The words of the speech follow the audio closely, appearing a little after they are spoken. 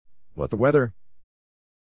What the weather?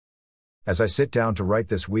 As I sit down to write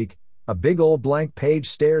this week, a big old blank page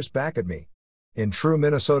stares back at me. In true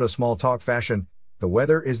Minnesota small talk fashion, the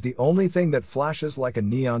weather is the only thing that flashes like a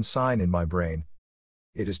neon sign in my brain.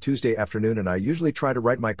 It is Tuesday afternoon and I usually try to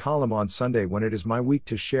write my column on Sunday when it is my week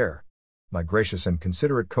to share. My gracious and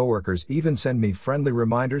considerate coworkers even send me friendly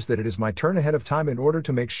reminders that it is my turn ahead of time in order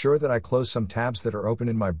to make sure that I close some tabs that are open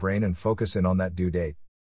in my brain and focus in on that due date.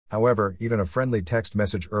 However, even a friendly text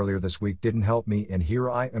message earlier this week didn't help me, and here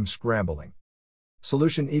I am scrambling.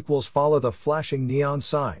 Solution equals follow the flashing neon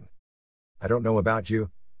sign. I don't know about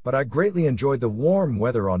you, but I greatly enjoyed the warm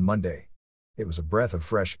weather on Monday. It was a breath of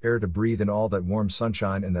fresh air to breathe in all that warm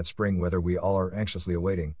sunshine and that spring weather we all are anxiously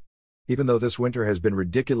awaiting. Even though this winter has been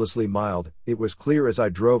ridiculously mild, it was clear as I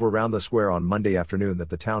drove around the square on Monday afternoon that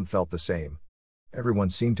the town felt the same. Everyone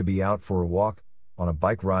seemed to be out for a walk, on a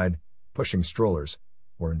bike ride, pushing strollers,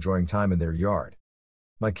 or enjoying time in their yard.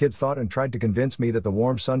 My kids thought and tried to convince me that the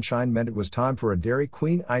warm sunshine meant it was time for a Dairy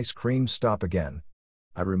Queen ice cream stop again.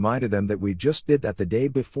 I reminded them that we just did that the day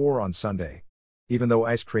before on Sunday. Even though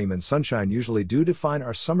ice cream and sunshine usually do define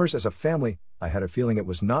our summers as a family, I had a feeling it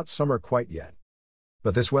was not summer quite yet.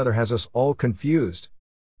 But this weather has us all confused.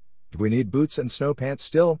 Do we need boots and snow pants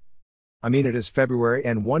still? I mean, it is February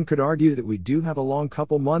and one could argue that we do have a long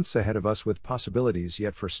couple months ahead of us with possibilities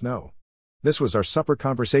yet for snow. This was our supper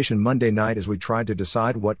conversation Monday night as we tried to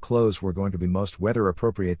decide what clothes were going to be most weather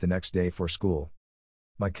appropriate the next day for school.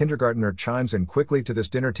 My kindergartner chimes in quickly to this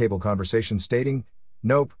dinner table conversation stating,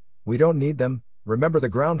 "Nope, we don't need them, remember the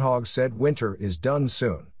groundhog said winter is done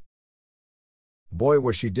soon." Boy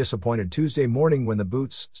was she disappointed Tuesday morning when the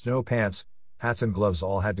boots, snow pants, hats and gloves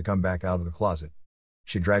all had to come back out of the closet.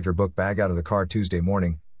 She dragged her book bag out of the car Tuesday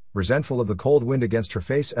morning, resentful of the cold wind against her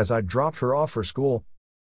face as I dropped her off for school.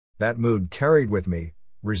 That mood carried with me,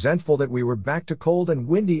 resentful that we were back to cold and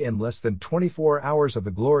windy in less than 24 hours of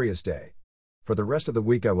the glorious day. For the rest of the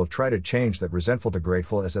week I will try to change that resentful to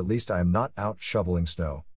grateful, as at least I am not out shoveling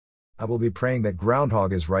snow. I will be praying that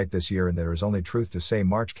groundhog is right this year and there is only truth to say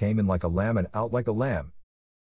March came in like a lamb and out like a lamb.